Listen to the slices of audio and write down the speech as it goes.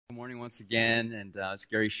Good morning once again, and as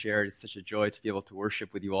Gary shared, it's such a joy to be able to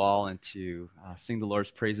worship with you all and to sing the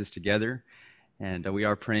Lord's praises together. And we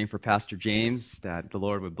are praying for Pastor James that the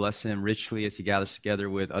Lord would bless him richly as he gathers together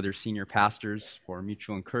with other senior pastors for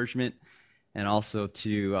mutual encouragement and also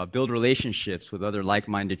to build relationships with other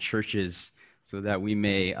like-minded churches so that we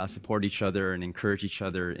may support each other and encourage each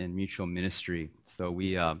other in mutual ministry. So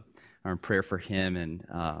we are in prayer for him and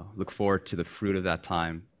look forward to the fruit of that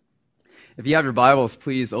time. If you have your Bibles,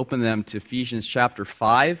 please open them to Ephesians chapter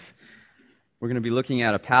 5. We're going to be looking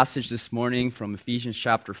at a passage this morning from Ephesians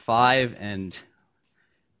chapter 5, and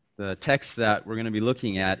the text that we're going to be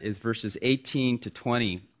looking at is verses 18 to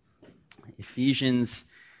 20. Ephesians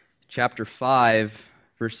chapter 5,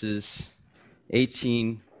 verses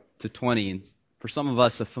 18 to 20. And for some of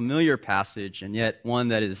us, a familiar passage, and yet one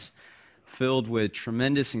that is filled with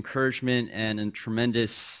tremendous encouragement and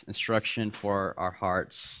tremendous instruction for our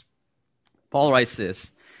hearts. Paul writes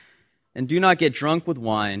this, "And do not get drunk with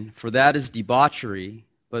wine, for that is debauchery,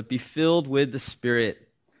 but be filled with the Spirit,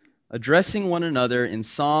 addressing one another in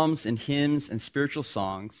psalms and hymns and spiritual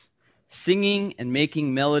songs, singing and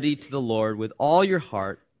making melody to the Lord with all your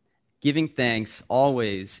heart, giving thanks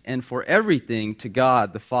always and for everything to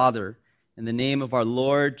God the Father, in the name of our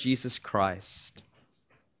Lord Jesus Christ."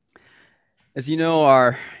 As you know,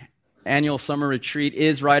 our annual summer retreat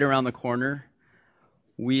is right around the corner.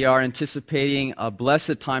 We are anticipating a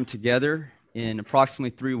blessed time together in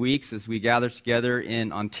approximately 3 weeks as we gather together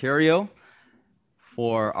in Ontario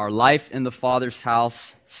for our Life in the Father's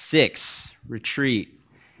House 6 retreat.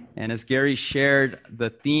 And as Gary shared,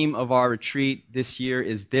 the theme of our retreat this year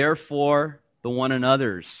is Therefore the One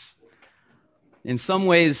Another's. In some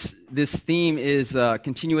ways, this theme is a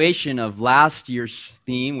continuation of last year's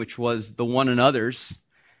theme, which was the One Another's.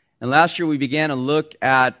 And last year we began to look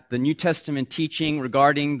at the New Testament teaching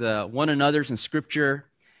regarding the one another's in Scripture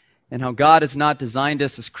and how God has not designed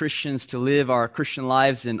us as Christians to live our Christian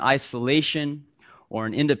lives in isolation or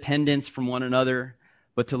in independence from one another,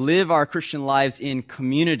 but to live our Christian lives in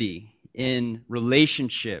community, in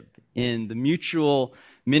relationship, in the mutual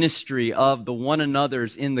ministry of the one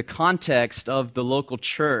another's in the context of the local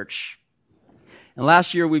church. And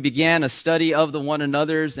last year we began a study of the one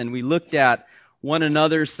another's, and we looked at one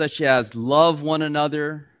another such as love one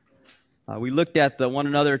another. We looked at the one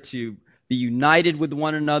another to be united with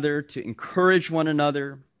one another, to encourage one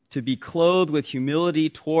another, to be clothed with humility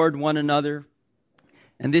toward one another.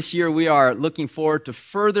 And this year we are looking forward to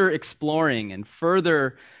further exploring and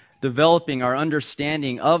further developing our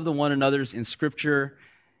understanding of the one another's in Scripture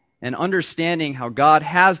and understanding how God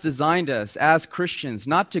has designed us as Christians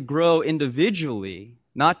not to grow individually,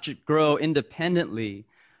 not to grow independently,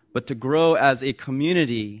 but to grow as a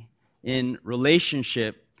community in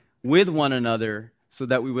relationship with one another so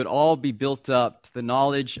that we would all be built up to the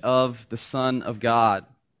knowledge of the Son of God.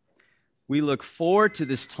 We look forward to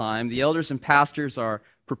this time. The elders and pastors are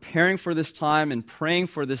preparing for this time and praying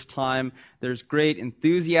for this time. There's great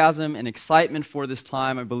enthusiasm and excitement for this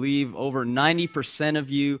time. I believe over 90% of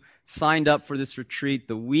you signed up for this retreat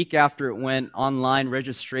the week after it went online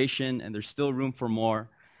registration, and there's still room for more.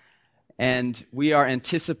 And we are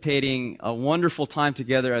anticipating a wonderful time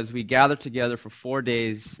together as we gather together for 4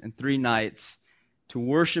 days and 3 nights to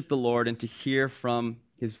worship the Lord and to hear from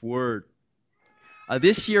His Word.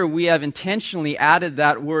 This year we have intentionally added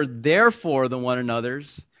that word, therefore, the one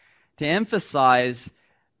another's, to emphasize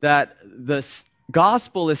that the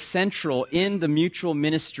gospel is central in the mutual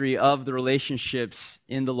ministry of the relationships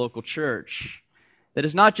in the local church. That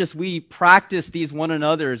it's not just we practice these one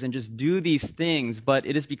another's and just do these things, but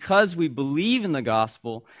it is because we believe in the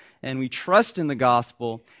gospel and we trust in the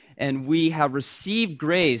gospel and we have received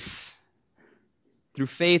grace through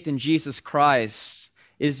faith in Jesus Christ.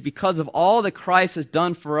 It is because of all that Christ has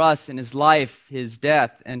done for us in His life, His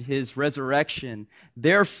death, and His resurrection.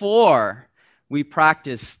 Therefore, we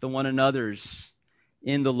practice the one another's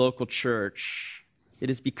in the local church. It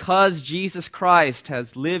is because Jesus Christ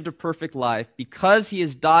has lived a perfect life, because He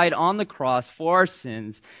has died on the cross for our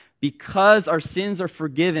sins, because our sins are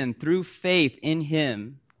forgiven through faith in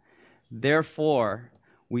Him. Therefore,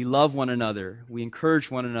 we love one another, we encourage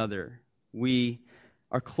one another, we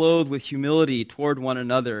are clothed with humility toward one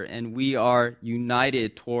another, and we are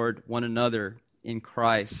united toward one another in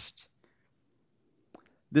Christ.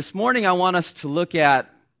 This morning I want us to look at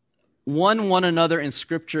one another in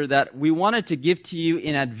Scripture that we wanted to give to you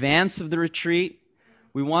in advance of the retreat.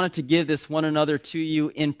 We wanted to give this one another to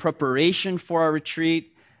you in preparation for our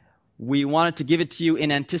retreat. We wanted to give it to you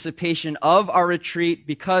in anticipation of our retreat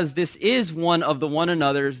because this is one of the one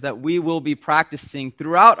another's that we will be practicing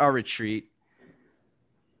throughout our retreat.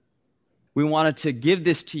 we wanted to give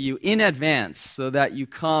this to you in advance so that you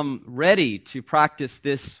come ready to practice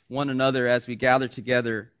this one another as we gather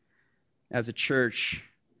together as a church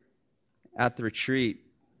at the retreat.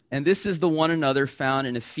 And this is the one another found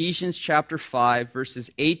in Ephesians chapter 5, verses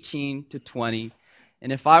 18 to 20.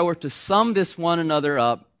 And if I were to sum this one another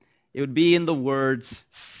up, it would be in the words,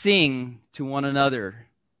 sing to one another.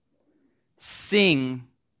 Sing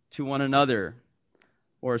to one another.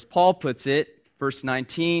 Or as Paul puts it, verse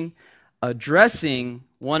 19, addressing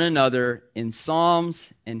one another in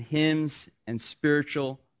psalms and hymns and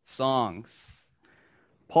spiritual songs.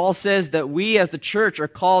 Paul says that we as the church are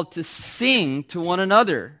called to sing to one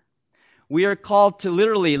another. We are called to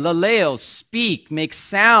literally laleo, speak, make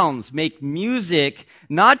sounds, make music,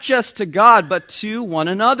 not just to God, but to one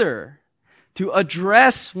another. To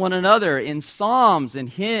address one another in psalms and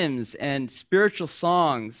hymns and spiritual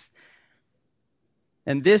songs.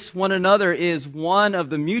 And this one another is one of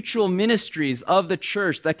the mutual ministries of the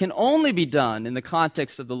church that can only be done in the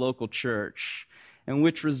context of the local church, and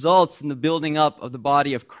which results in the building up of the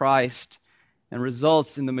body of Christ and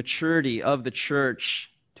results in the maturity of the church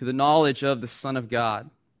to the knowledge of the Son of God.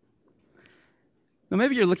 Now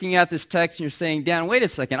maybe you're looking at this text and you're saying, Dan, wait a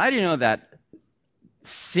second, I didn't know that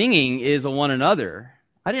singing is a one another.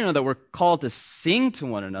 I didn't know that we're called to sing to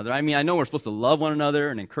one another. I mean, I know we're supposed to love one another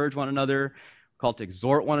and encourage one another, we're called to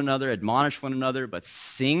exhort one another, admonish one another, but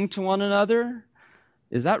sing to one another?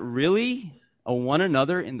 Is that really a one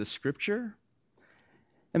another in the Scripture?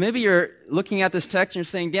 And maybe you're looking at this text and you're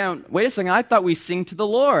saying, Dan, wait a second, I thought we sing to the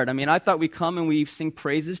Lord. I mean, I thought we come and we sing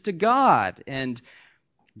praises to God. And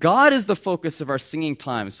God is the focus of our singing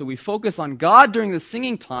time. So we focus on God during the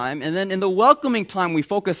singing time, and then in the welcoming time we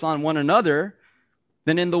focus on one another.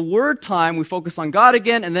 Then in the word time we focus on God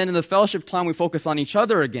again, and then in the fellowship time we focus on each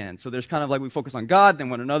other again. So there's kind of like we focus on God, then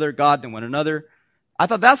one another, God, then one another. I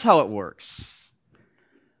thought that's how it works.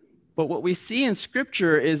 But what we see in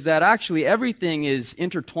Scripture is that actually everything is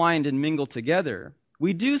intertwined and mingled together.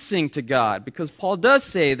 We do sing to God because Paul does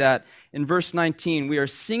say that in verse 19, we are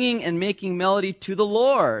singing and making melody to the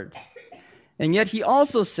Lord. And yet he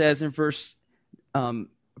also says in verse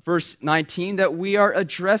 19 that we are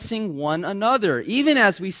addressing one another. Even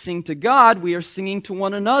as we sing to God, we are singing to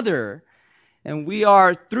one another. And we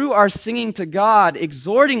are, through our singing to God,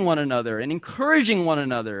 exhorting one another and encouraging one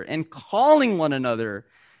another and calling one another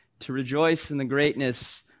to rejoice in the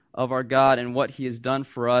greatness of our God and what He has done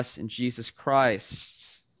for us in Jesus Christ.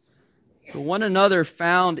 The one another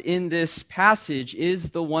found in this passage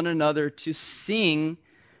is the one another to sing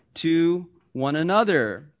to one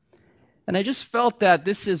another. And I just felt that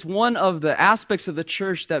this is one of the aspects of the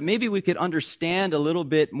church that maybe we could understand a little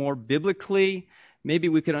bit more biblically, maybe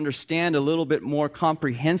we could understand a little bit more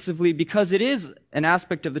comprehensively, because it is an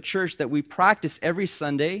aspect of the church that we practice every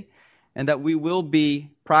Sunday and that we will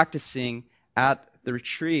be practicing at the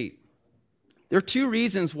retreat. There are two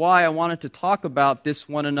reasons why I wanted to talk about this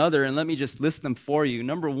one another, and let me just list them for you.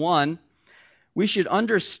 Number one, we should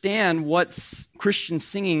understand what Christian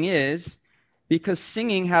singing is, because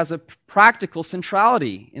singing has a practical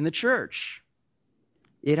centrality in the church.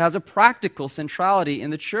 It has a practical centrality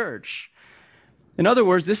in the church. In other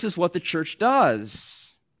words, this is what the church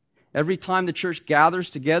does. Every time the church gathers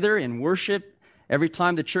together in worship, every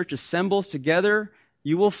time the church assembles together,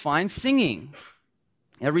 you will find singing.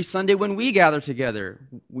 Every Sunday when we gather together,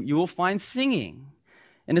 you will find singing.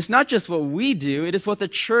 And it's not just what we do, it is what the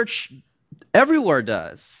church everywhere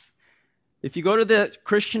does. If you go to the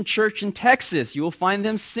Christian church in Texas, you will find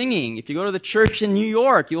them singing. If you go to the church in New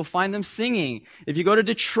York, you will find them singing. If you go to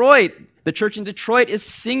Detroit, the church in Detroit is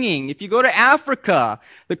singing. If you go to Africa,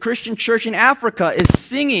 the Christian church in Africa is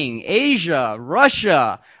singing. Asia,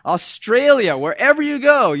 Russia, Australia, wherever you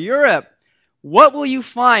go, Europe, what will you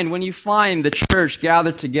find when you find the church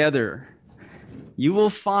gathered together? You will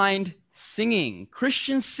find singing.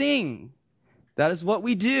 Christians sing. That is what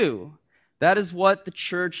we do. That is what the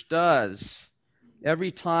church does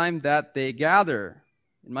every time that they gather.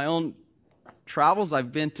 In my own travels,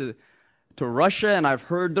 I've been to Russia and I've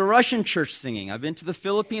heard the Russian church singing. I've been to the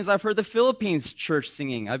Philippines, I've heard the Philippines church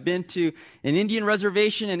singing. I've been to an Indian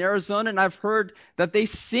reservation in Arizona and I've heard that they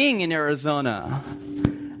sing in Arizona.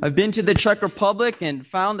 I've been to the Czech Republic and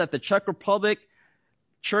found that the Czech Republic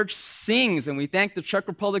church sings, and we thank the Czech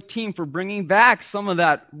Republic team for bringing back some of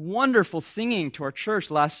that wonderful singing to our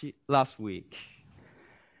church last week.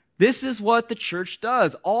 This is what the church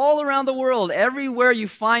does. All around the world, everywhere you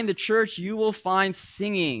find the church, you will find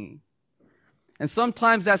singing. And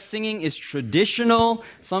sometimes that singing is traditional.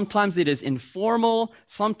 Sometimes it is informal.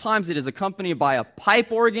 Sometimes it is accompanied by a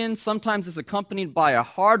pipe organ. Sometimes it's accompanied by a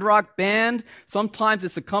hard rock band. Sometimes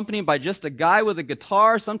it's accompanied by just a guy with a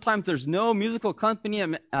guitar. Sometimes there's no musical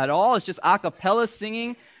accompaniment at all. It's just a cappella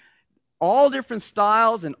singing. All different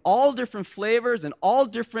styles and all different flavors and all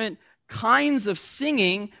different kinds of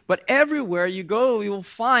singing. But everywhere you go, you will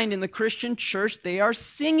find in the Christian church they are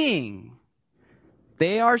singing.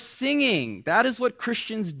 They are singing. That is what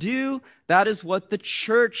Christians do. That is what the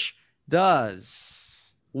church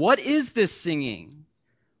does. What is this singing?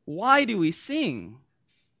 Why do we sing?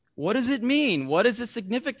 What does it mean? What is its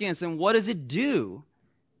significance? And what does it do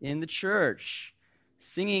in the church?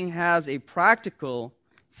 Singing has a practical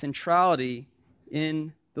centrality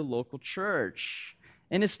in the local church.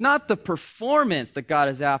 And it's not the performance that God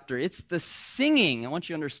is after. It's the singing. I want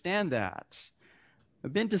you to understand that.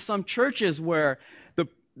 I've been to some churches where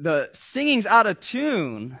the singing's out of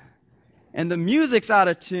tune and the music's out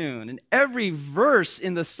of tune and every verse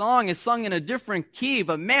in the song is sung in a different key,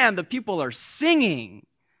 but man, the people are singing.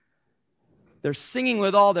 They're singing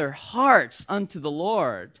with all their hearts unto the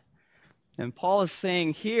Lord. And Paul is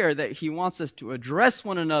saying here that he wants us to address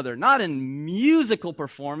one another, not in musical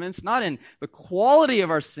performance, not in the quality of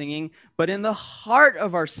our singing, but in the heart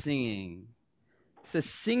of our singing. It says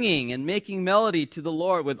singing and making melody to the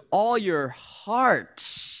Lord with all your heart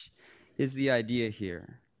is the idea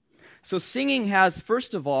here. So singing has,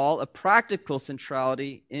 first of all, a practical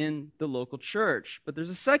centrality in the local church. But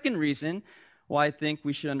there's a second reason why I think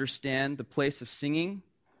we should understand the place of singing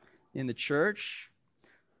in the church.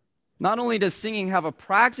 Not only does singing have a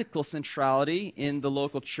practical centrality in the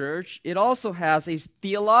local church, it also has a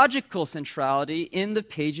theological centrality in the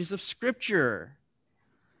pages of Scripture.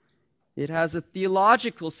 It has a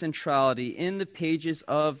theological centrality in the pages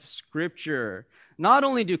of Scripture. Not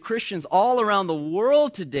only do Christians all around the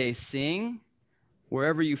world today sing,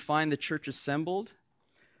 wherever you find the church assembled,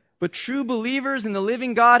 but true believers in the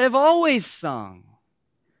living God have always sung.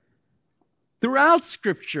 Throughout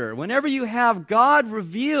Scripture, whenever you have God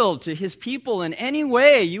revealed to His people in any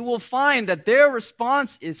way, you will find that their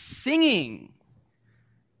response is singing.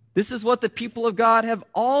 This is what the people of God have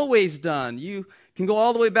always done. You can go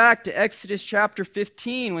all the way back to Exodus chapter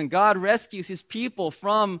 15 when God rescues His people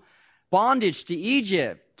from bondage to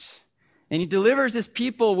Egypt. And He delivers His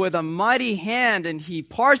people with a mighty hand, and He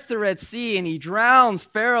parts the Red Sea, and He drowns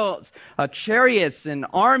Pharaoh's chariots and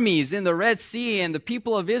armies in the Red Sea, and the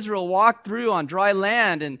people of Israel walk through on dry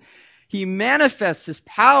land, and He manifests His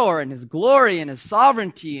power and His glory and His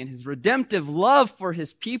sovereignty and His redemptive love for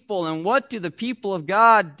His people. And what do the people of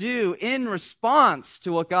God do in response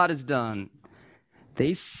to what God has done?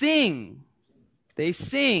 They sing. They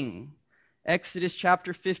sing. Exodus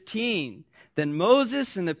chapter 15. Then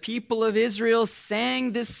Moses and the people of Israel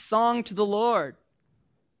sang this song to the Lord,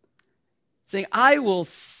 saying, I will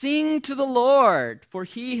sing to the Lord, for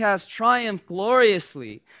He has triumphed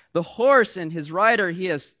gloriously. The horse and his rider He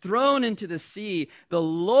has thrown into the sea. The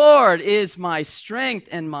Lord is my strength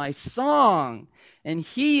and my song, and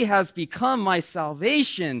He has become my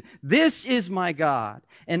salvation. This is my God,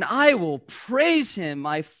 and I will praise Him,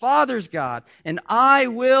 my Father's God, and I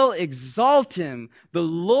will exalt Him. The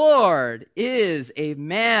Lord is a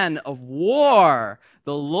man of war.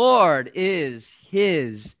 The Lord is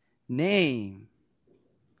His name.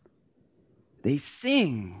 They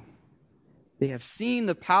sing. They have seen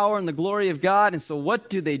the power and the glory of God, and so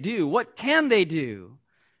what do? What can they do?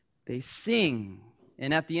 They sing.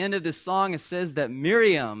 And at the end of this song, it says that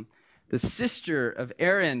Miriam, the sister of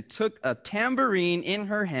Aaron, took a tambourine in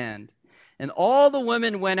her hand, and all the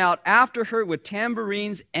women went out after her with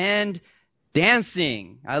tambourines and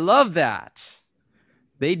dancing. I love that.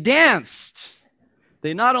 They danced.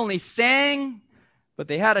 They not only sang, but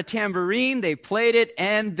they had a tambourine, they played it,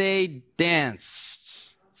 and they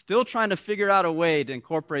danced. Still trying to figure out a way to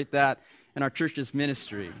incorporate that in our church's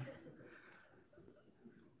ministry.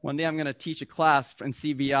 One day I'm going to teach a class in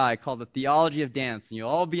CBI called The Theology of Dance, and you'll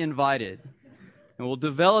all be invited. And we'll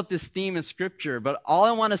develop this theme in Scripture. But all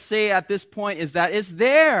I want to say at this point is that it's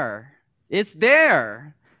there. It's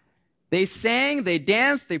there. They sang, they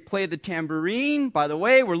danced, they played the tambourine. By the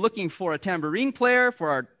way, we're looking for a tambourine player for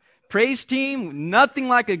our praise team. Nothing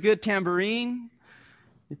like a good tambourine.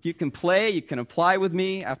 If you can play, you can apply with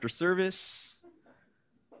me after service.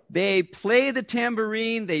 They played the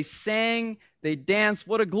tambourine, they sang, they danced.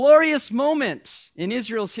 What a glorious moment in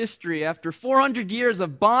Israel's history. After 400 years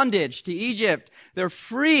of bondage to Egypt, they're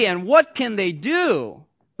free, and what can they do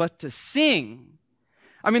but to sing?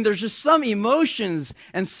 I mean, there's just some emotions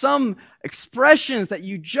and some expressions that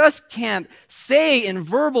you just can't say in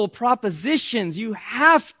verbal propositions. You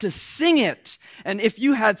have to sing it. And if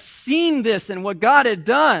you had seen this and what God had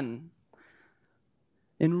done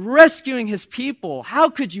in rescuing his people,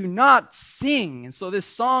 how could you not sing? And so this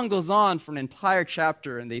song goes on for an entire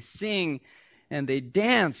chapter, and they sing and they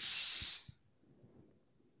dance.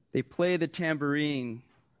 They play the tambourine.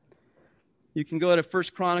 You can go to 1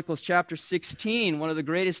 Chronicles chapter 16, one of the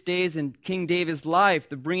greatest days in King David's life,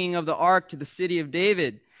 the bringing of the ark to the city of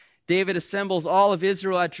David. David assembles all of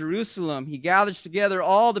Israel at Jerusalem. He gathers together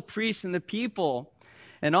all the priests and the people.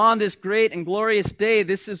 And on this great and glorious day,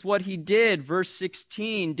 this is what he did. Verse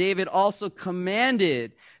 16, David also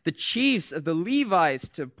commanded the chiefs of the Levites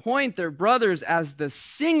to appoint their brothers as the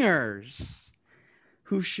singers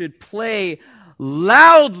who should play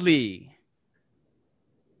loudly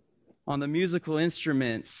on the musical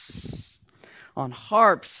instruments, on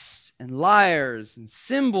harps and lyres and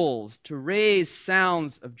cymbals to raise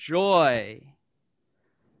sounds of joy.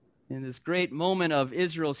 In this great moment of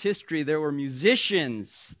Israel's history, there were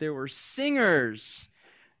musicians, there were singers,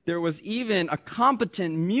 there was even a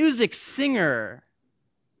competent music singer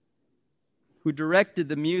who directed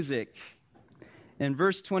the music. And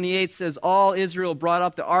verse 28 says, all Israel brought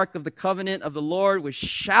up the ark of the covenant of the Lord with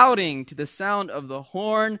shouting to the sound of the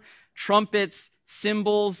horn, trumpets,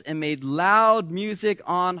 cymbals, and made loud music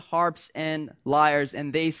on harps and lyres.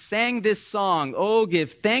 And they sang this song, "Oh,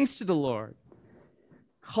 give thanks to the Lord.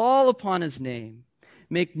 Call upon his name.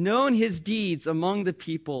 Make known his deeds among the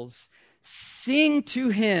peoples. Sing to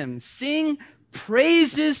him. Sing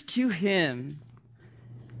praises to him.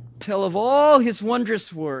 Tell of all his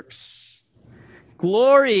wondrous works.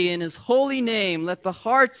 Glory in his holy name. Let the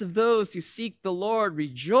hearts of those who seek the Lord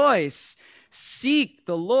rejoice. Seek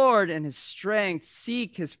the Lord and his strength.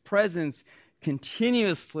 Seek his presence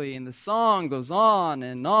continuously." And the song goes on,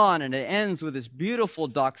 and it ends with this beautiful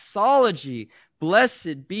doxology.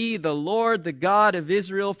 Blessed be the Lord, the God of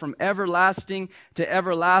Israel, from everlasting to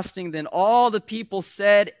everlasting. Then all the people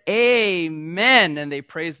said, Amen, and they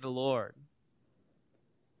praised the Lord.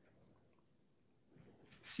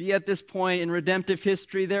 See, at this point in redemptive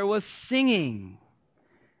history, there was singing.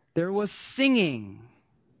 There was singing.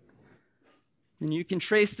 And you can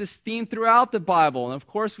trace this theme throughout the Bible. And of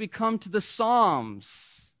course, we come to the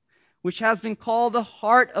Psalms, which has been called the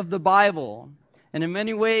heart of the Bible, and in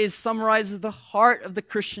many ways summarizes the heart of the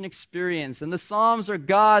Christian experience. And the Psalms are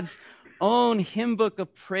God's own hymn book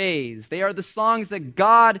of praise. They are the songs that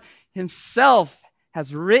God himself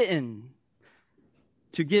has written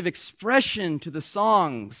to give expression to the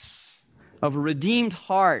songs of a redeemed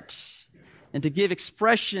heart, and to give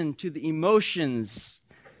expression to the emotions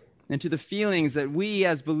and to the feelings that we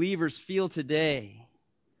as believers feel today.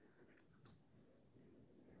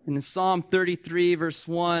 And in Psalm 33, verse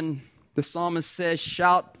 1, the psalmist says,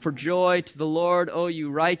 "Shout for joy to the Lord, O you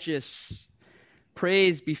righteous.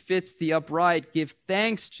 Praise befits the upright. Give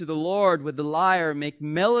thanks to the Lord with the lyre. Make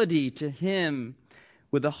melody to him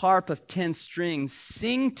with a harp of 10 strings.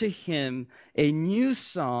 Sing to him a new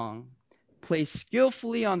song. Play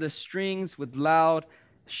skillfully on the strings with loud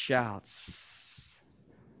shouts."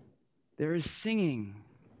 There is singing.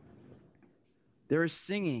 There is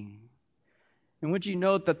singing. And would you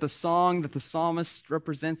note that the song that the psalmist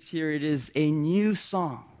represents here, it is a new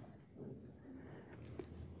song.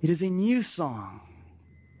 It is a new song.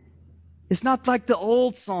 It's not like the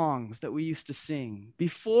old songs that we used to sing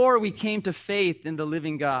before we came to faith in the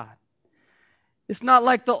living God. It's not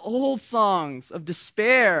like the old songs of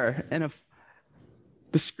despair and of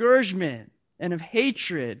discouragement and of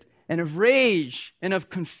hatred and of rage and of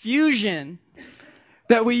confusion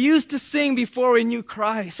that we used to sing before we knew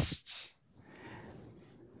Christ.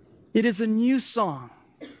 It is a new song.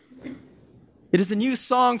 It is a new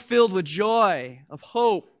song filled with joy, of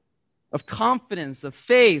hope, of confidence, of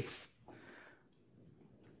faith.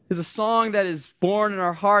 It is a song that is born in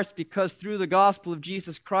our hearts because through the gospel of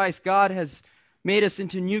Jesus Christ, God has made us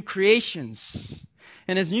into new creations.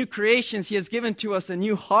 And as new creations, he has given to us a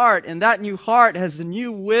new heart, and that new heart has a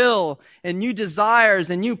new will and new desires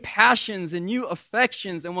and new passions and new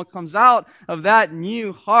affections. And what comes out of that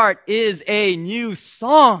new heart is a new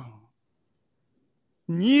song.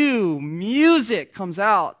 New music comes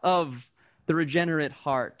out of the regenerate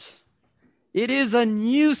heart. It is a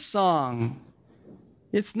new song.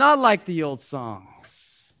 It's not like the old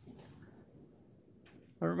songs.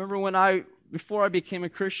 I remember before I became a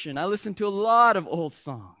Christian, I listened to a lot of old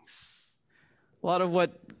songs. A lot of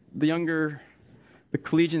what the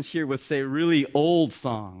collegians here would say really old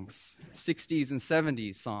songs. 60s and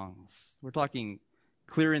 70s songs. We're talking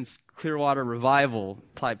Clearwater Revival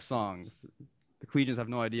type songs. The Collegians have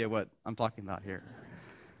no idea what I'm talking about here.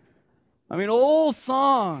 I mean, old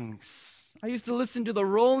songs. I used to listen to the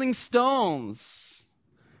Rolling Stones.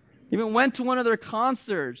 Even went to one of their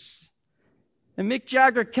concerts. And Mick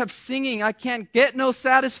Jagger kept singing, "I can't get no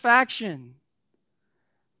satisfaction."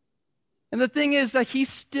 And the thing is that he's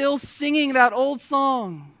still singing that old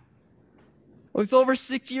song. Well, he's over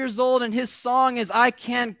 6 years old, and his song is, "I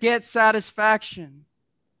can't get satisfaction."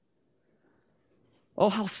 Oh,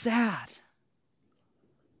 how sad.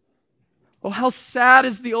 Oh, how sad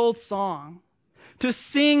is the old song. To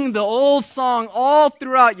sing the old song all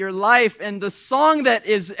throughout your life, and the song that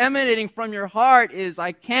is emanating from your heart is,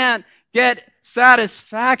 "I can't get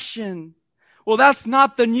satisfaction." Well, that's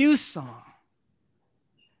not the new song.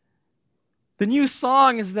 The new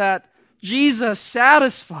song is that Jesus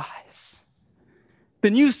satisfies.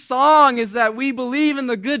 The new song is that we believe in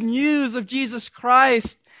the good news of Jesus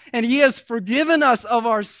Christ, and He has forgiven us of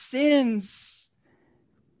our sins.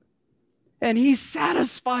 And He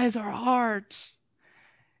satisfies our heart.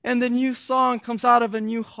 And the new song comes out of a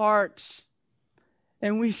new heart.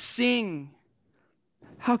 And we sing.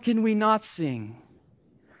 How can we not sing?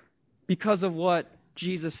 Because of what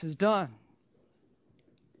Jesus has done.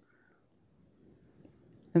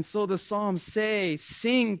 And so the Psalms say,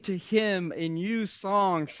 sing to Him a new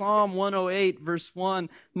song. Psalm 108, verse 1.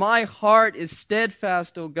 My heart is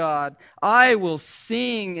steadfast, O God. I will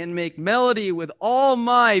sing and make melody with all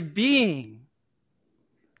my being.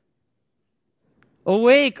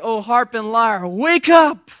 Awake, O harp and lyre. Wake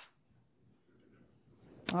up!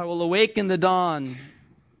 I will awaken the dawn.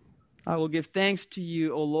 I will give thanks to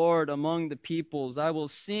you, O Lord, among the peoples. I will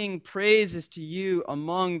sing praises to you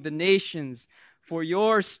among the nations. For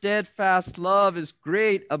your steadfast love is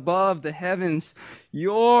great above the heavens.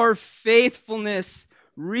 Your faithfulness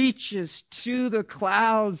reaches to the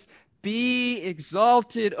clouds. Be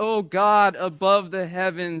exalted, O God, above the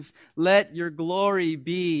heavens. Let your glory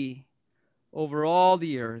be over all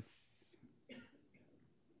the earth.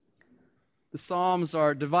 The Psalms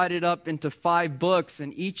are divided up into 5 books,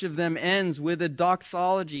 and each of them ends with a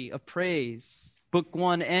doxology, a praise. Book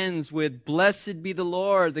 1 ends with, Blessed be the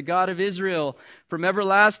Lord, the God of Israel, from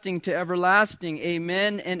everlasting to everlasting.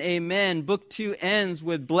 Amen and amen. Book 2 ends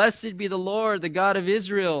with, Blessed be the Lord, the God of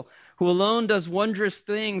Israel, who alone does wondrous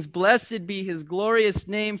things. Blessed be His glorious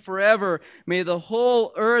name forever. May the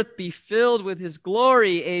whole earth be filled with His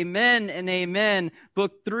glory. Amen and amen.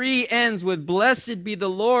 Book 3 ends with, Blessed be the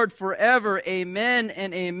Lord forever. Amen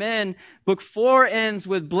and amen. Book 4 ends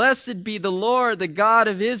with, Blessed be the Lord, the God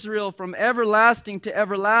of Israel, from everlasting to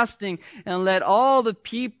everlasting. And let all the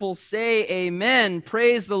people say amen.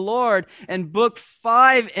 Praise the Lord. And Book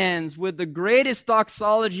 5 ends with the greatest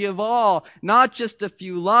doxology of all. Not just a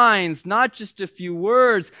few lines, not just a few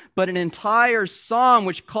words, but an entire psalm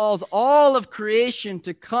which calls all of creation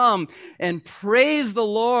to come and praise the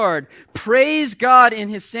Lord. Praise God in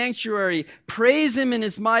His sanctuary. Praise Him in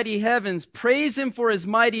His mighty heavens. Praise Him for His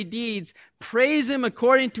mighty deeds. Praise Him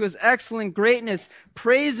according to His excellent greatness.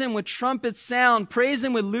 Praise Him with trumpet sound. Praise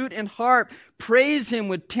Him with lute and harp. Praise Him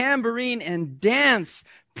with tambourine and dance.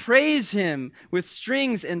 Praise Him with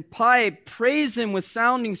strings and pipe. Praise Him with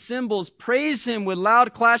sounding cymbals. Praise Him with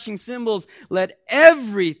loud clashing cymbals. Let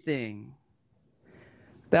everything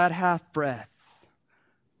that hath breath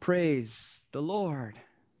praise the Lord.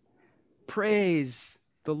 Praise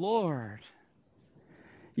the Lord.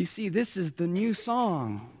 You see, this is the new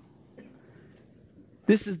song.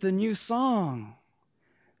 This is the new song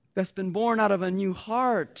that's been born out of a new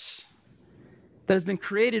heart, that has been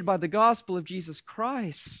created by the gospel of Jesus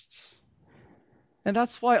Christ. And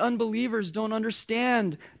that's why unbelievers don't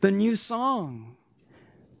understand the new song.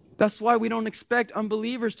 That's why we don't expect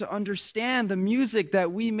unbelievers to understand the music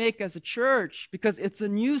that we make as a church, because it's a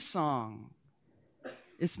new song.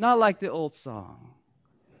 It's not like the old song.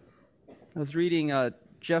 I was reading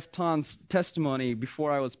Jeff Ton's testimony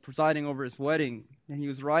before I was presiding over his wedding, and he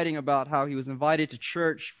was writing about how he was invited to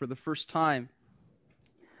church for the first time.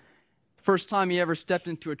 First time he ever stepped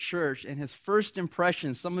into a church, and his first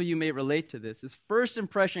impression, some of you may relate to this, his first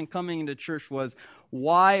impression coming into church was,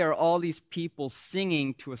 why are all these people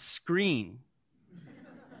singing to a screen?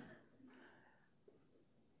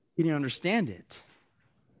 He didn't understand it.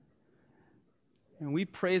 And we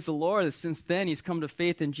praise the Lord that since then He's come to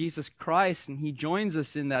faith in Jesus Christ, and He joins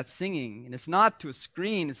us in that singing. And it's not to a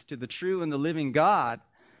screen, it's to the true and the living God.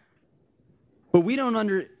 But we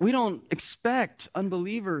don't expect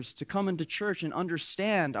unbelievers to come into church and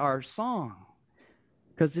understand our song,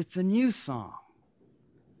 because it's a new song.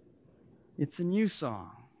 It's a new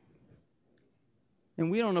song. And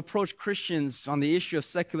we don't approach Christians on the issue of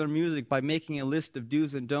secular music by making a list of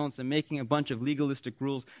do's and don'ts and making a bunch of legalistic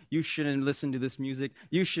rules. You shouldn't listen to this music.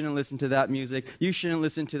 You shouldn't listen to that music. You shouldn't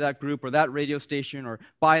listen to that group or that radio station or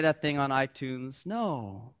buy that thing on iTunes.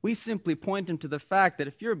 No. We simply point them to the fact that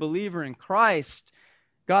if you're a believer in Christ,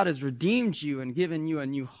 God has redeemed you and given you a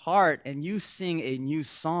new heart, and you sing a new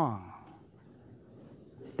song.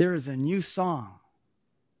 There is a new song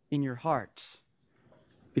in your heart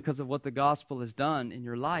because of what the gospel has done in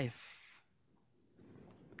your life.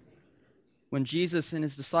 When Jesus and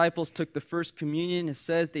his disciples took the first communion, it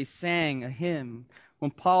says they sang a hymn. When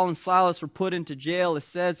Paul and Silas were put into jail, it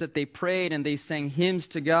says that they prayed and they sang hymns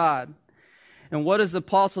to God. And what does the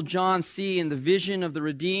Apostle John see in the vision of the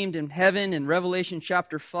redeemed in heaven in Revelation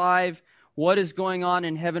chapter 5? What is going on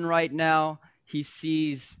in heaven right now? He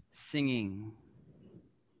sees singing.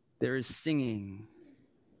 There is singing.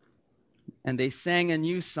 And they sang a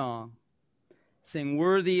new song, saying,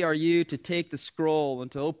 "Worthy are you to take the scroll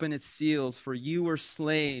and to open its seals, for you were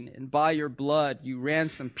slain, and by your blood you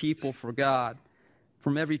ransomed people for God,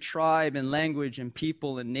 from every tribe and language and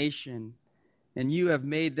people and nation. And you have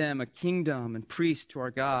made them a kingdom and priests to our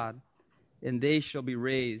God, and they shall be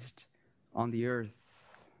raised on the earth."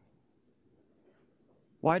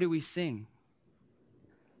 Why do we sing?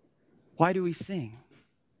 Why do we sing?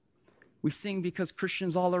 We sing because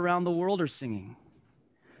Christians all around the world are singing.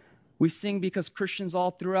 We sing because Christians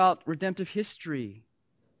all throughout redemptive history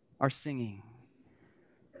are singing.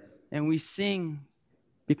 And we sing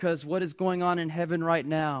because what is going on in heaven right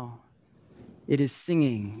now, it is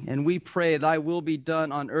singing. And we pray, "Thy will be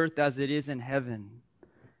done on earth as it is in heaven."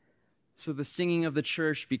 So the singing of the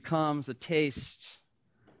church becomes a taste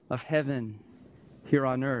of heaven here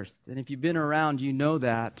on earth. And if you've been around, you know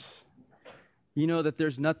that. You know that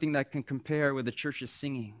there's nothing that can compare with the church's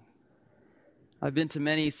singing. I've been to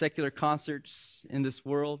many secular concerts in this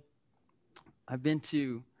world. I've had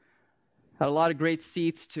a lot of great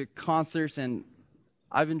seats to concerts, and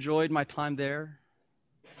I've enjoyed my time there.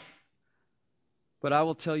 But I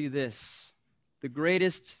will tell you this: the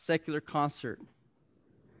greatest secular concert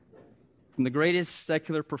from the greatest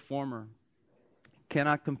secular performer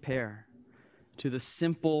cannot compare to the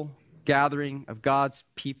simple gathering of God's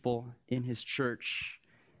people in His church,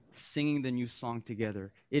 singing the new song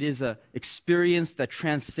together. It is an experience that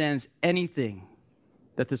transcends anything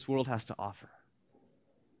that this world has to offer.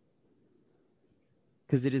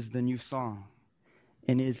 Because it is the new song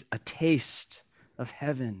and is a taste of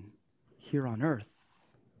heaven here on earth.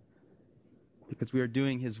 Because we are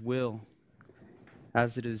doing His will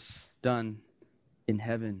as it is done in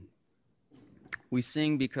heaven. We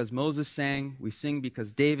sing because Moses sang. We sing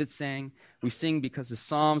because David sang. We sing because the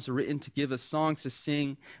Psalms are written to give us songs to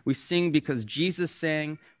sing. We sing because Jesus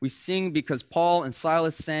sang. We sing because Paul and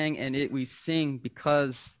Silas sang. And we sing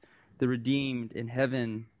because the redeemed in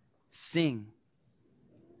heaven sing.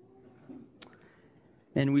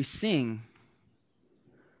 And we sing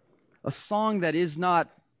a song that is not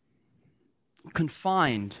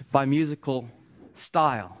confined by musical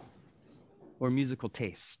style or musical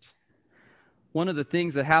taste. One of the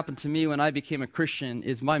things that happened to me when I became a Christian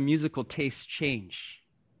is my musical tastes changed.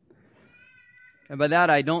 And by that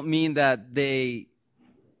I don't mean that they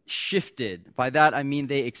shifted. By that I mean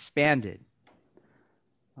they expanded.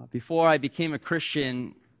 Before I became a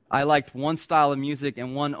Christian, I liked one style of music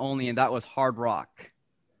and one only, and that was hard rock.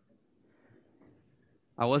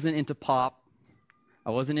 I wasn't into pop.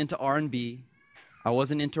 I wasn't into R&B. I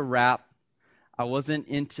wasn't into rap. I wasn't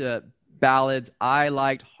into ballads. I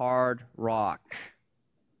liked hard rock.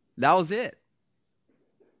 That was it.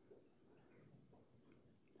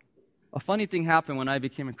 A funny thing happened when I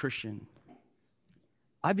became a Christian.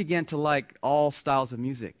 I began to like all styles of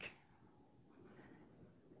music.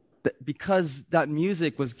 Because that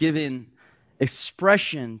music was given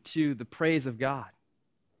expression to the praise of God.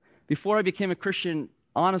 Before I became a Christian,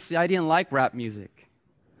 honestly, I didn't like rap music.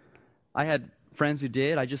 I had friends who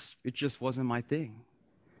did. It just wasn't my thing.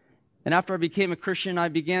 And after I became a Christian, I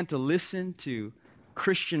began to listen to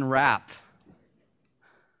Christian rap.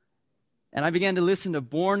 And I began to listen to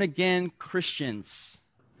born-again Christians,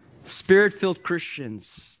 Spirit-filled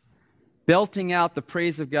Christians, belting out the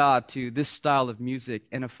praise of God to this style of music.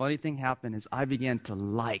 And a funny thing happened is I began to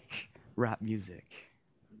like rap music.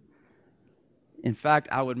 In fact,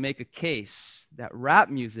 I would make a case that rap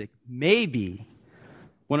music may be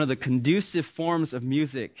one of the conducive forms of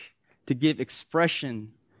music to give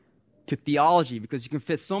expression to theology, because you can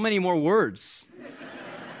fit so many more words.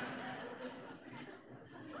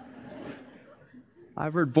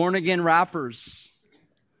 I've heard born-again rappers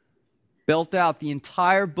belt out the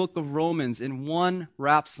entire book of Romans in one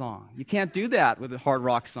rap song. You can't do that with a hard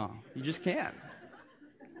rock song. You just can't.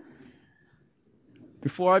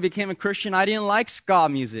 Before I became a Christian, I didn't like ska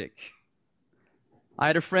music. I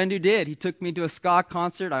had a friend who did. He took me to a ska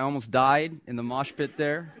concert. I almost died in the mosh pit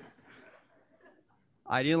there.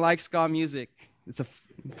 I didn't like ska music.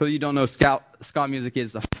 For you don't know, ska music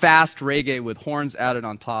is a fast reggae with horns added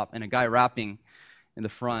on top and a guy rapping in the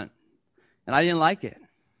front. And I didn't like it.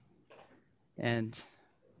 And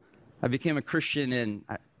I became a Christian, and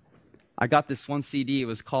I got this one CD. It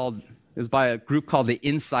was by a group called the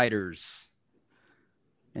Insiders.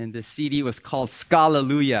 And the CD was called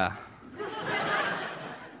Scalleluja.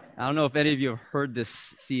 I don't know if any of you have heard this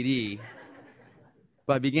CD,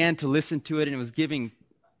 but I began to listen to it, and it was giving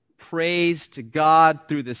praise to God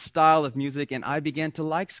through this style of music, and I began to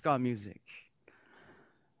like ska music.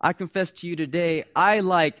 I confess to you today, I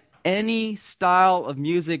like any style of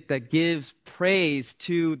music that gives praise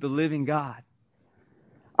to the living God.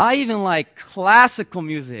 I even like classical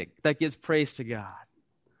music that gives praise to God.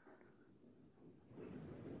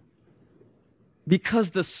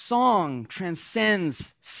 Because the song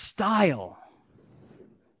transcends style.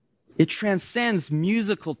 It transcends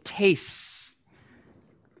musical tastes.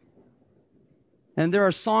 And there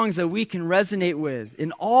are songs that we can resonate with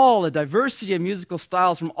in all a diversity of musical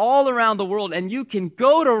styles from all around the world. And you can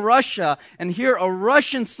go to Russia and hear a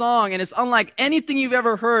Russian song, and it's unlike anything you've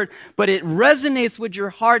ever heard, but it resonates with your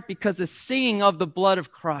heart because it's singing of the blood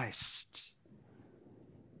of Christ.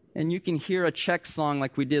 And you can hear a Czech song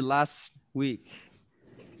like we did last week,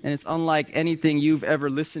 and it's unlike anything you've ever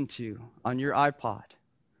listened to on your iPod.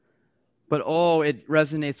 But it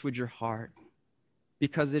resonates with your heart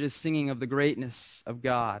because it is singing of the greatness of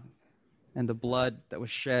God and the blood that was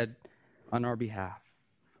shed on our behalf.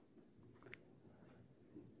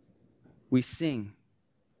 We sing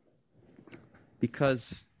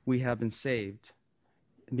because we have been saved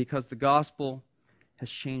and because the gospel has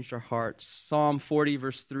changed our hearts. Psalm 40,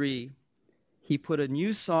 verse 3, He put a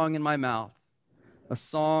new song in my mouth, a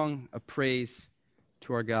song of praise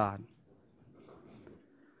to our God.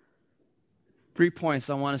 3 points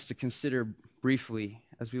I want us to consider briefly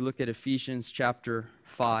as we look at Ephesians chapter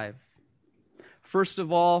 5. First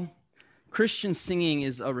of all, Christian singing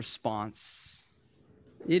is a response.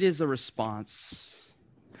 It is a response.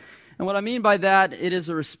 And what I mean by that, it is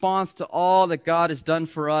a response to all that God has done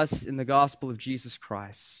for us in the gospel of Jesus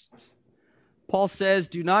Christ. Paul says,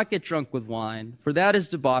 "Do not get drunk with wine, for that is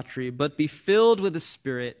debauchery, but be filled with the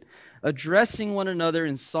Spirit, addressing one another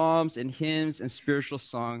in psalms and hymns and spiritual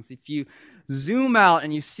songs." If you zoom out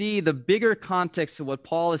and you see the bigger context of what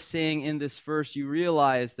Paul is saying in this verse, you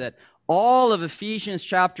realize that all of Ephesians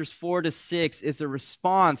chapters 4 to 6 is a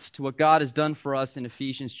response to what God has done for us in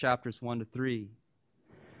Ephesians chapters 1 to 3.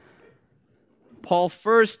 Paul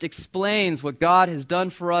first explains what God has done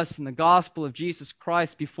for us in the gospel of Jesus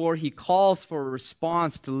Christ before he calls for a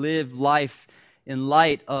response to live life in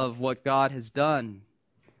light of what God has done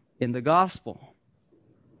in the gospel.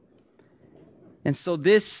 And so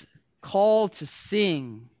this call to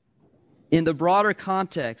sing in the broader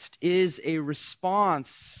context is a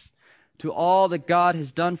response to all that God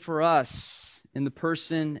has done for us in the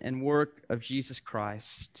person and work of Jesus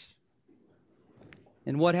Christ.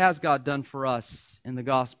 And what has God done for us in the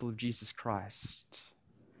gospel of Jesus Christ?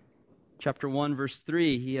 Chapter 1, verse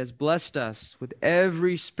 3, He has blessed us with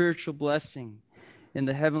every spiritual blessing in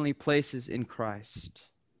the heavenly places in Christ.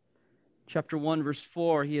 Chapter 1, verse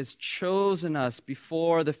 4, He has chosen us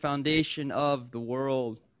before the foundation of the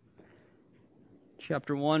world.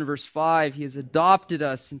 Chapter 1, verse 5, He has adopted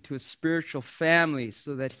us into a spiritual family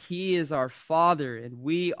so that He is our Father and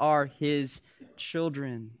we are His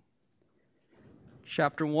children.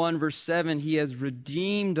 Chapter 1, verse 7, He has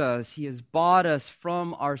redeemed us. He has bought us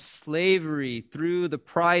from our slavery through the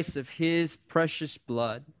price of His precious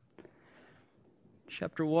blood.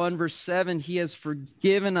 Chapter 1, verse 7, He has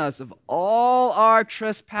forgiven us of all our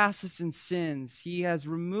trespasses and sins. He has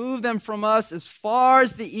removed them from us as far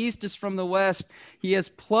as the east is from the west. He has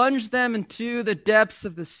plunged them into the depths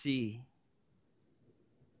of the sea.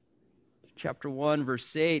 Chapter 1,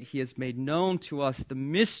 verse 8, He has made known to us the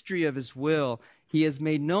mystery of His will. He has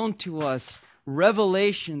made known to us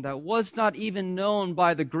revelation that was not even known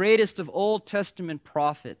by the greatest of Old Testament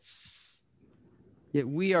prophets. Yet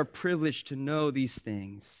we are privileged to know these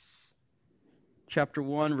things. Chapter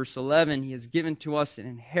 1, verse 11, He has given to us an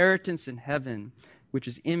inheritance in heaven, which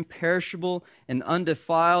is imperishable and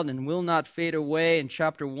undefiled and will not fade away. In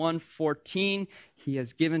chapter 1:14, He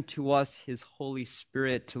has given to us His Holy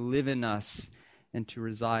Spirit to live in us and to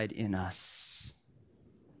reside in us.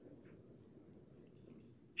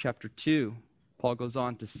 chapter 2, Paul goes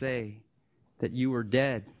on to say that you were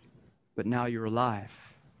dead, but now you're alive.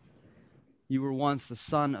 You were once the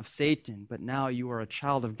son of Satan, but now you are a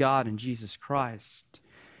child of God in Jesus Christ.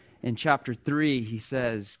 In chapter 3, he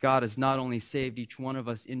says, God has not only saved each one of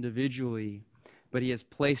us individually, but he has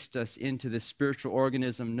placed us into this spiritual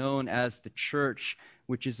organism known as the church,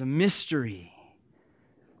 which is a mystery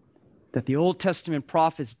that the Old Testament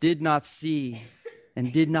prophets did not see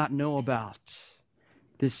and did not know about.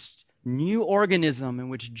 This new organism in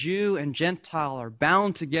which Jew and Gentile are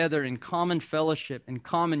bound together in common fellowship and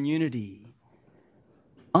common unity.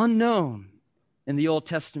 Unknown in the Old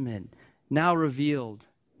Testament, now revealed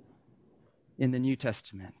in the New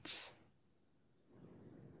Testament.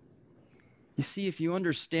 You see, if you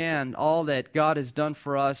understand all that God has done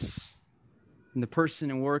for us in the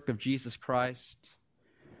person and work of Jesus Christ,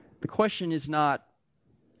 the question is not,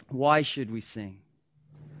 why should we sing?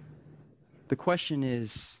 The question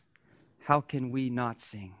is, how can we not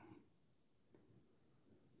sing?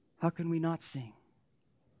 How can we not sing?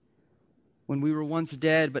 When we were once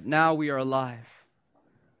dead, but now we are alive.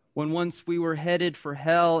 When once we were headed for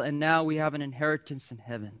hell, and now we have an inheritance in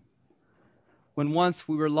heaven. When once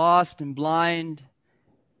we were lost and blind,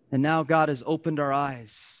 and now God has opened our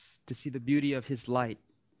eyes to see the beauty of his light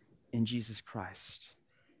in Jesus Christ.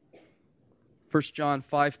 1 John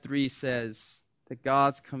 5:3 says that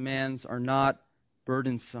God's commands are not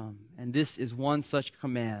burdensome. And this is one such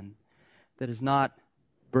command that is not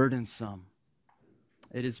burdensome.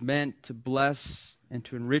 It is meant to bless and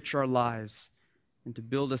to enrich our lives and to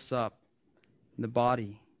build us up in the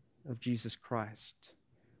body of Jesus Christ.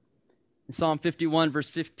 In Psalm 51, verse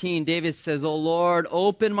 15, David says, O Lord,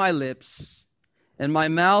 open my lips, and my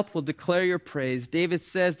mouth will declare your praise. David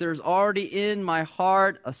says, there's already in my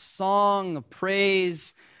heart a song of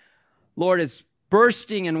praise. Lord, it's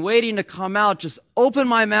bursting and waiting to come out. Just open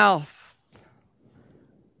my mouth,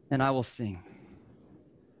 and I will sing.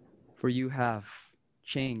 For you have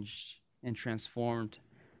changed and transformed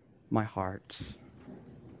my heart.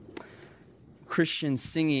 Christian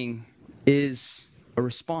singing is a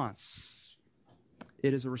response.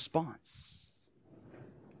 It is a response.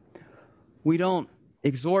 We don't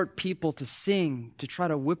exhort people to sing to try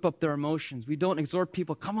to whip up their emotions. We don't exhort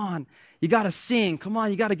people, come on, you got to sing. Come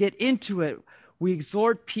on, you got to get into it. We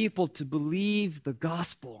exhort people to believe the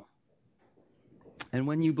gospel. And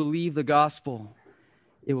when you believe the gospel,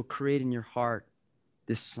 it will create in your heart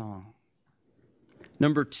this song.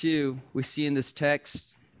 Number 2, we see in this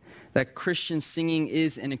text that Christian singing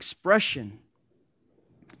is an expression.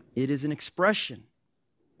 It is an expression.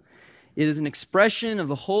 It is an expression of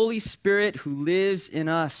the Holy Spirit who lives in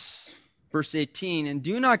us. Verse 18, and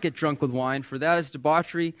do not get drunk with wine, for that is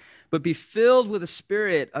debauchery, but be filled with the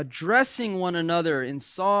Spirit, addressing one another in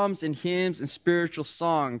psalms and hymns and spiritual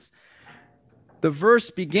songs. The verse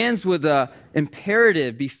begins with an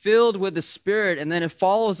imperative, be filled with the Spirit, and then it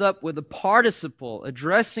follows up with a participle,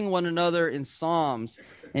 addressing one another in psalms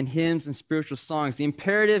and hymns and spiritual songs. The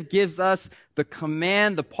imperative gives us the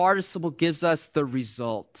command, the participle gives us the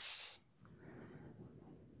result.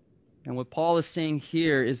 And what Paul is saying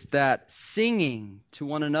here is that singing to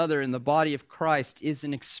one another in the body of Christ is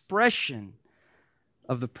an expression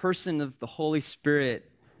of the person of the Holy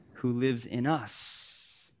Spirit who lives in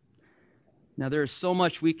us. Now, there is so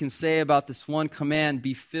much we can say about this one command,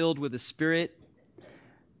 be filled with the Spirit.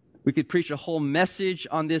 We could preach a whole message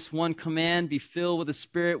on this one command, be filled with the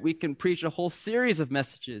Spirit. We can preach a whole series of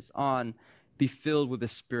messages on be filled with the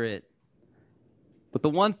Spirit. But the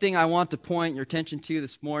one thing I want to point your attention to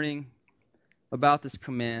this morning about this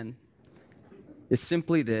command is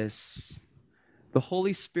simply this. The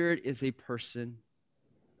Holy Spirit is a person.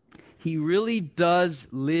 He really does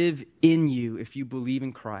live in you if you believe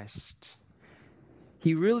in Christ.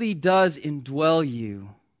 He really does indwell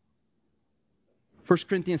you. 1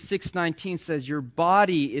 Corinthians 6:19 says, your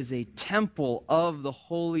body is a temple of the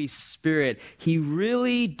Holy Spirit. He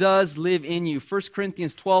really does live in you. 1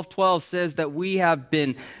 Corinthians 12:12 says that we have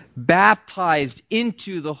been baptized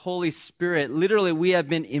into the Holy Spirit. Literally, we have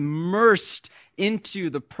been immersed into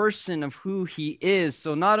the person of who He is.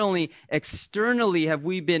 So not only externally have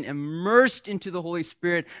we been immersed into the Holy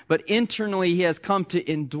Spirit, but internally He has come to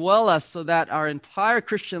indwell us so that our entire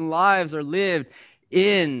Christian lives are lived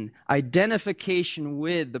in identification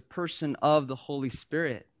with the person of the Holy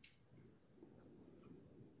Spirit.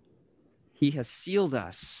 He has sealed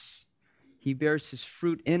us. He bears His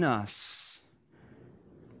fruit in us.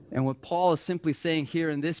 And what Paul is simply saying here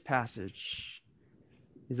in this passage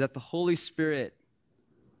is that the Holy Spirit,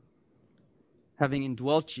 having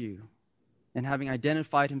indwelt you and having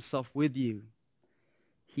identified Himself with you,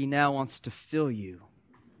 He now wants to fill you.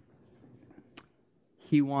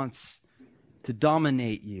 He wants to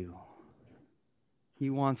dominate you. He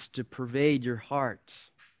wants to pervade your heart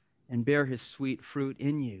and bear His sweet fruit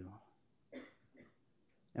in you.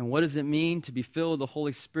 And what does it mean to be filled with the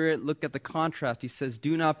Holy Spirit? Look at the contrast. He says,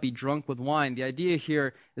 do not be drunk with wine. The idea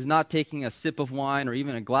here is not taking a sip of wine or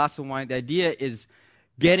even a glass of wine. The idea is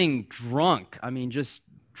getting drunk. I mean, just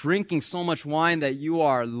drinking so much wine that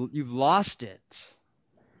you've lost it.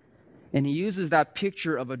 And he uses that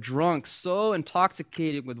picture of a drunk so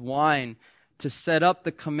intoxicated with wine to set up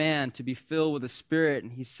the command to be filled with the Spirit.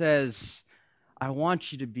 And he says, I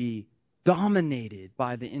want you to be dominated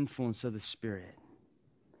by the influence of the Spirit.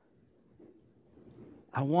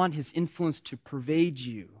 I want His influence to pervade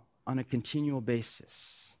you on a continual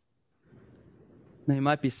basis. Now you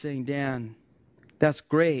might be saying, Dan, that's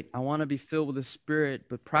great. I want to be filled with the Spirit,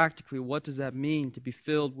 but practically, what does that mean to be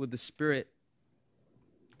filled with the Spirit?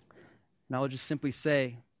 And I will just simply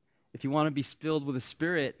say, if you want to be filled with the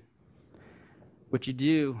Spirit, what you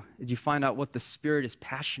do is you find out what the Spirit is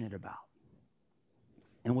passionate about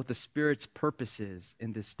and what the Spirit's purpose is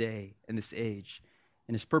in this day, in this age.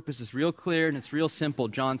 And His purpose is real clear and it's real simple.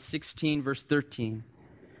 John 16, verse 13.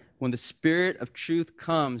 When the Spirit of truth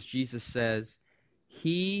comes, Jesus says,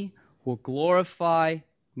 He will glorify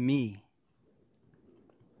me.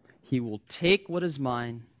 He will take what is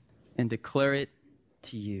mine and declare it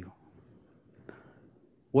to you.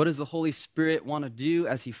 What does the Holy Spirit want to do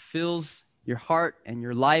as He fills your heart and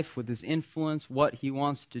your life with His influence? What He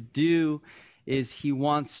wants to do is He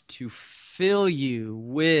wants to fill you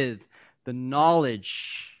with the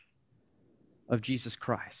knowledge of Jesus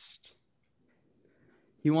Christ.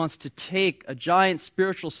 He wants to take a giant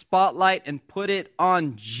spiritual spotlight and put it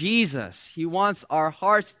on Jesus. He wants our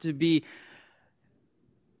hearts to be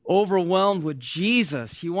overwhelmed with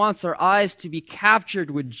Jesus. He wants our eyes to be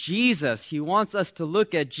captured with Jesus. He wants us to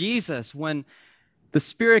look at Jesus. When the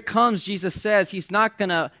Spirit comes, Jesus says He's not going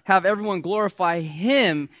to have everyone glorify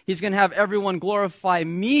Him. He's going to have everyone glorify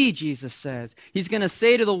me, Jesus says. He's going to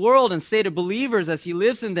say to the world and say to believers as He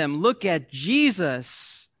lives in them, look at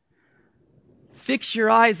Jesus. Fix your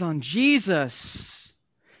eyes on Jesus.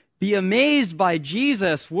 Be amazed by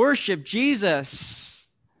Jesus. Worship Jesus.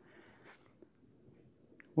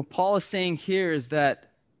 What Paul is saying here is that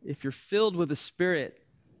if you're filled with the Spirit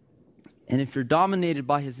and if you're dominated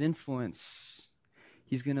by His influence,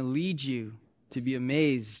 He's going to lead you to be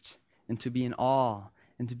amazed and to be in awe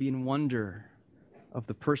and to be in wonder of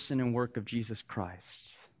the person and work of Jesus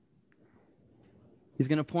Christ. He's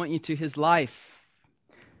going to point you to His life.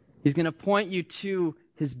 He's going to point you to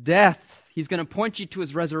His death. He's going to point you to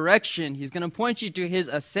His resurrection. He's going to point you to His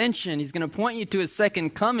ascension. He's going to point you to His second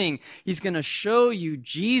coming. He's going to show you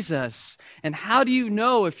Jesus. And how do you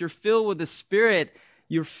know if you're filled with the Spirit?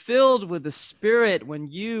 You're filled with the Spirit when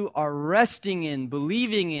you are resting in,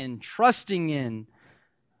 believing in, trusting in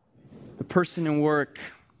the person and work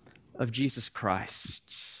of Jesus Christ.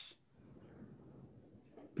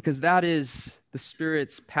 Because that is the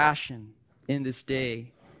Spirit's passion in this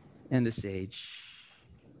day and this age.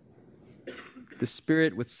 The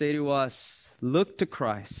Spirit would say to us, look to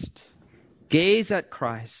Christ, gaze at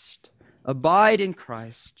Christ, abide in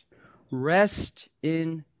Christ, rest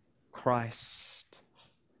in Christ.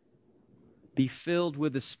 Be filled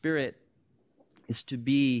with the Spirit is to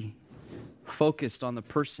be focused on the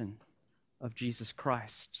person of Jesus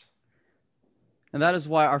Christ. And that is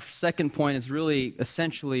why our second point is really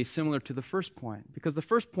essentially similar to the first point. Because the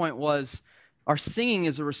first point was our singing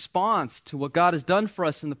is a response to what God has done for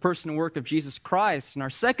us in the person and work of Jesus Christ. And our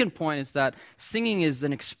second point is that singing is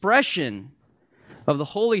an expression of the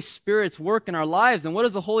Holy Spirit's work in our lives. And what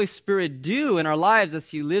does the Holy Spirit do in our lives as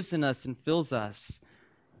He lives in us and fills us?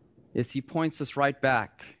 Is He points us right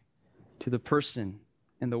back to the person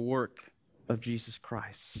and the work of Jesus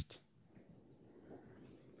Christ.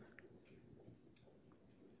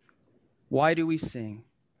 Why do we sing?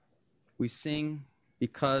 We sing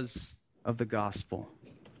because of the gospel,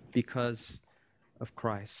 because of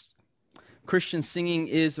Christ. Christian singing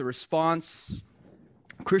is a response.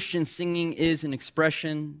 Christian singing is an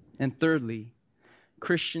expression. And thirdly,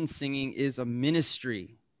 Christian singing is a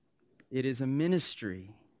ministry. It is a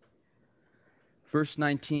ministry. Verse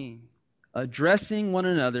 19, addressing one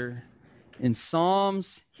another in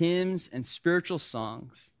psalms, hymns, and spiritual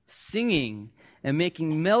songs, singing and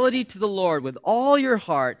making melody to the Lord with all your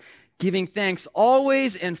heart, giving thanks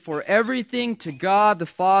always and for everything to God the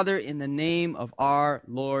Father in the name of our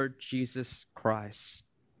Lord Jesus Christ.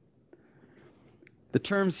 The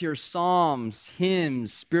terms here, psalms,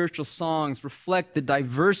 hymns, spiritual songs, reflect the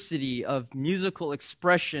diversity of musical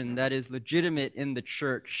expression that is legitimate in the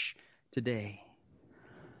church today.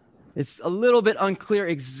 It's a little bit unclear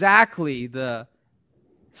exactly the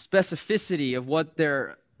specificity of what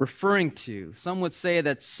they're referring to. Some would say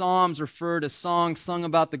that psalms refer to songs sung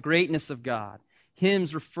about the greatness of God.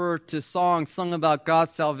 Hymns refer to songs sung about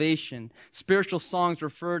God's salvation. Spiritual songs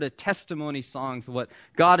refer to testimony songs of what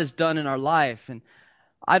God has done in our life. And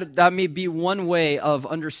that may be one way of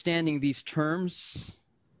understanding these terms,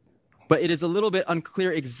 but it is a little bit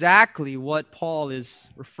unclear exactly what Paul is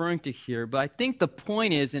referring to here. But I think the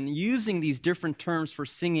point is, in using these different terms for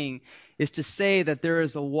singing, is to say that there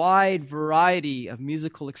is a wide variety of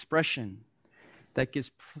musical expression that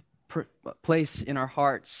gives place in our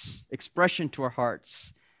hearts, expression to our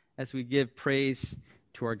hearts, as we give praise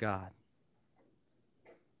to our God.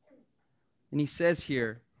 And he says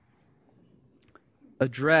here,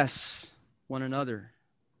 address one another.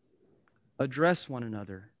 Address one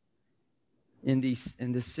another in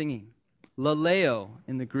this singing. Laleo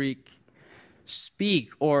in the Greek,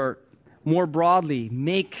 speak, or more broadly,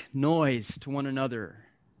 make noise to one another.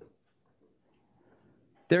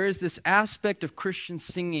 There is this aspect of Christian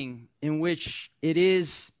singing in which it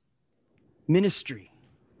is ministry.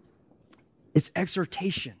 It's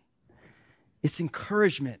exhortation. It's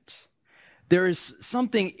encouragement. There is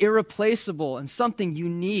something irreplaceable and something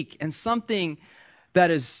unique and something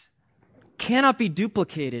that cannot be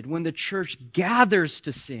duplicated when the church gathers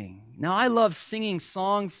to sing. Now, I love singing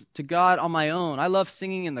songs to God on my own. I love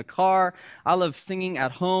singing in the car. I love singing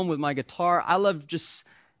at home with my guitar. I love just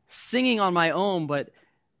singing on my own, but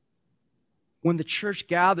when the church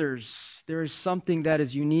gathers, there is something that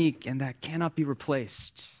is unique and that cannot be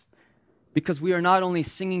replaced. Because we are not only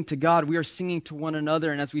singing to God, we are singing to one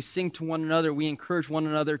another. And as we sing to one another, we encourage one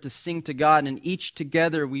another to sing to God. And each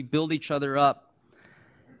together, we build each other up.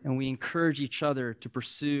 And we encourage each other to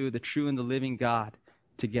pursue the true and the living God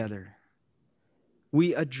together.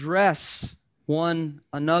 We address one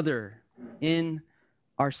another in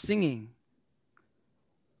our singing.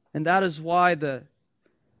 And that is why the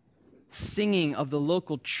singing of the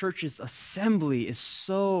local church's assembly is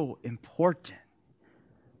so important.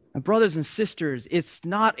 And brothers and sisters, it's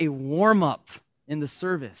not a warm-up in the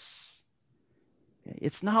service.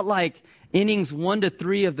 It's not like innings 1 to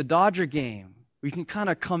 3 of the Dodger game. We can kind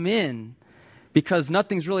of come in because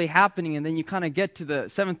nothing's really happening, and then you kind of get to the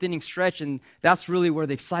 7th inning stretch, and that's really where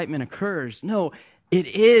the excitement occurs. No, it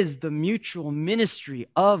is the mutual ministry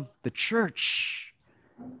of the church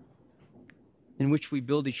in which we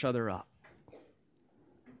build each other up.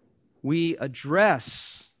 We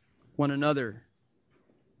address one another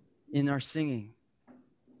in our singing.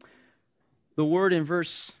 The word in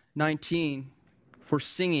verse 19 for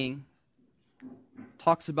singing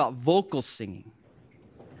talks about vocal singing.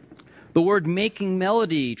 The word making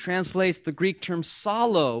melody translates the Greek term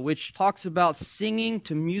psallo, which talks about singing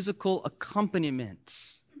to musical accompaniment.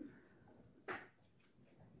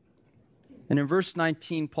 And in verse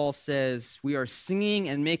 19, Paul says, we are singing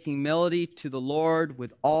and making melody to the Lord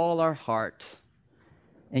with all our heart,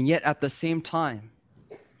 and yet at the same time,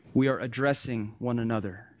 we are addressing one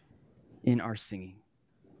another in our singing.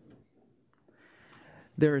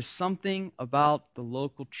 There is something about the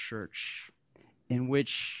local church in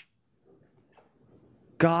which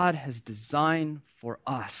God has designed for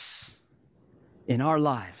us in our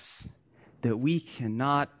lives that we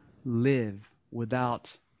cannot live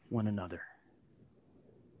without one another.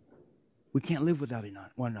 We can't live without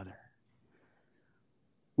one another.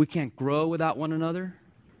 We can't grow without one another.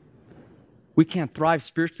 We can't thrive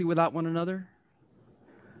spiritually without one another.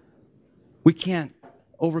 We can't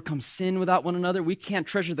overcome sin without one another. We can't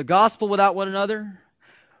treasure the gospel without one another.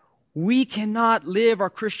 We cannot live our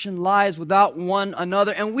Christian lives without one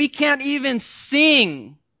another. And we can't even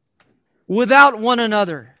sing without one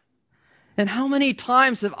another. And how many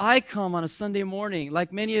times have I come on a Sunday morning,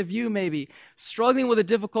 like many of you maybe, struggling with a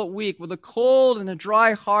difficult week, with a cold and a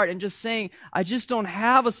dry heart, and just saying, I just don't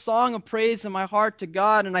have a song of praise in my heart to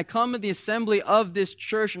God. And I come to the assembly of this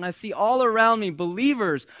church, and I see all around me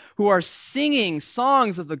believers who are singing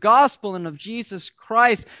songs of the gospel and of Jesus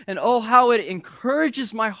Christ. And oh, how it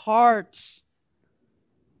encourages my heart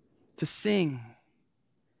to sing.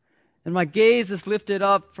 And my gaze is lifted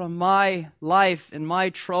up from my life and my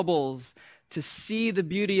troubles to see the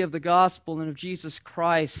beauty of the gospel and of Jesus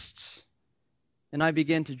Christ. And I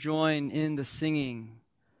begin to join in the singing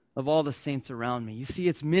of all the saints around me. You see,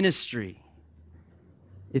 it's ministry.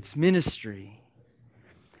 It's ministry.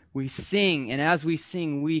 We sing, and as we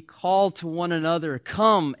sing, we call to one another,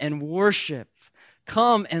 come and worship.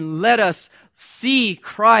 Come and let us see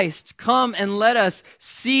Christ. Come and let us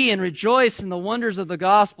see and rejoice in the wonders of the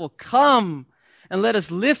gospel. Come and let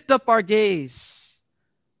us lift up our gaze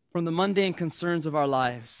from the mundane concerns of our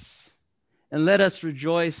lives and let us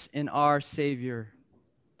rejoice in our Savior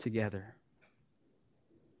together.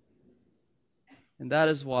 And that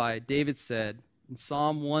is why David said in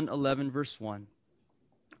Psalm 111, verse 1,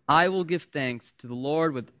 I will give thanks to the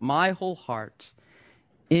Lord with my whole heart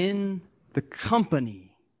in the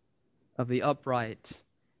company of the upright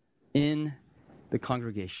in the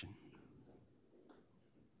congregation.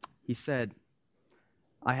 He said,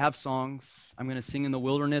 I have songs I'm going to sing in the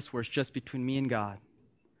wilderness where it's just between me and God.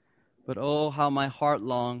 But oh, how my heart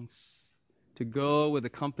longs to go with the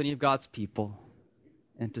company of God's people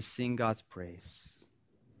and to sing God's praise.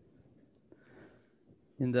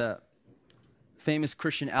 In the famous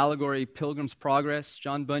Christian allegory, Pilgrim's Progress,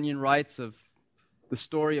 John Bunyan writes of the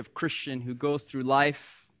story of Christian who goes through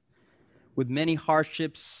life with many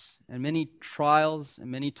hardships and many trials and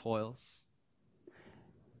many toils.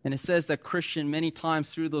 And it says that Christian, many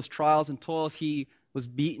times through those trials and toils, he was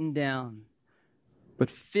beaten down. But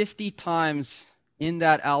 50 times in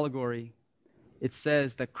that allegory, it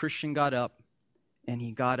says that Christian got up, and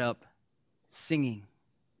he got up singing.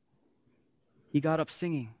 He got up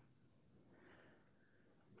singing.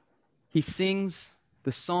 He sings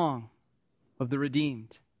the song of the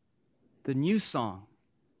redeemed, the new song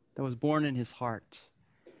that was born in his heart.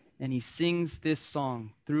 And he sings this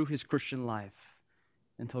song through his Christian life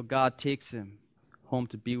until God takes him home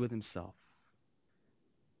to be with himself.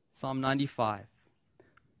 Psalm 95.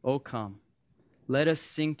 O come, let us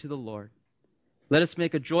sing to the Lord. Let us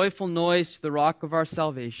make a joyful noise to the rock of our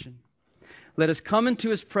salvation. Let us come into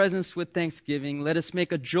his presence with thanksgiving. Let us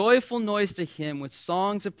make a joyful noise to him with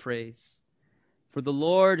songs of praise. For the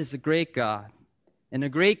Lord is a great God and a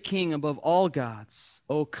great King above all gods.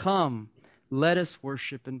 O come, let us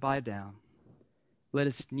worship and bow down. Let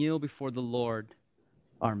us kneel before the Lord,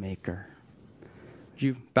 our Maker. Would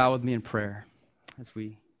you bow with me in prayer as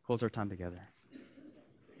we close our time together?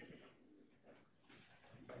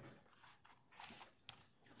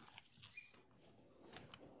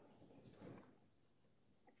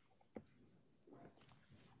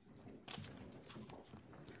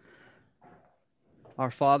 Our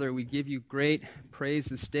Father, we give you great praise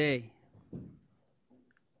this day,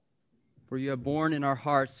 for you have born in our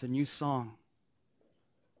hearts a new song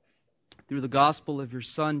through the gospel of your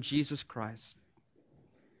Son, Jesus Christ.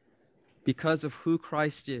 Because of who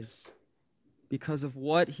Christ is, because of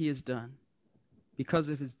what he has done, because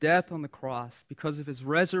of his death on the cross, because of his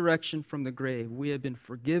resurrection from the grave, we have been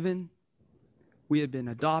forgiven, we have been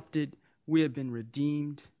adopted, we have been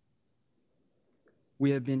redeemed, we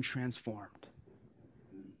have been transformed.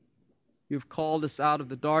 You have called us out of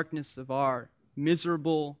the darkness of our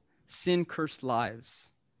miserable, sin-cursed lives.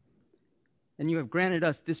 And you have granted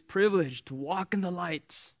us this privilege to walk in the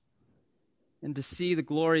light and to see the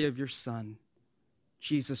glory of your Son,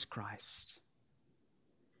 Jesus Christ.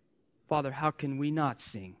 Father, how can we not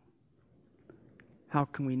sing? How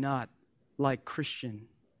can we not, like Christian,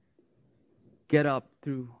 get up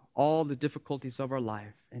through all the difficulties of our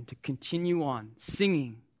life and to continue on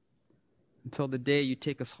singing until the day you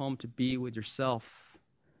take us home to be with yourself,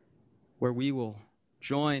 where we will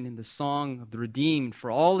join in the song of the redeemed for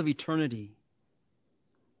all of eternity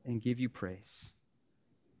and give you praise.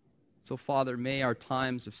 So, Father, may our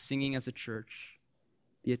times of singing as a church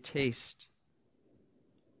be a taste,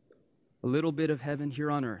 a little bit of heaven here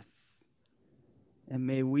on earth. And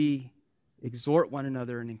may we exhort one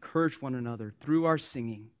another and encourage one another through our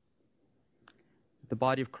singing. The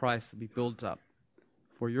body of Christ will be built up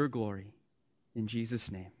for your glory. In Jesus'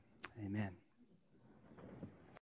 name, amen.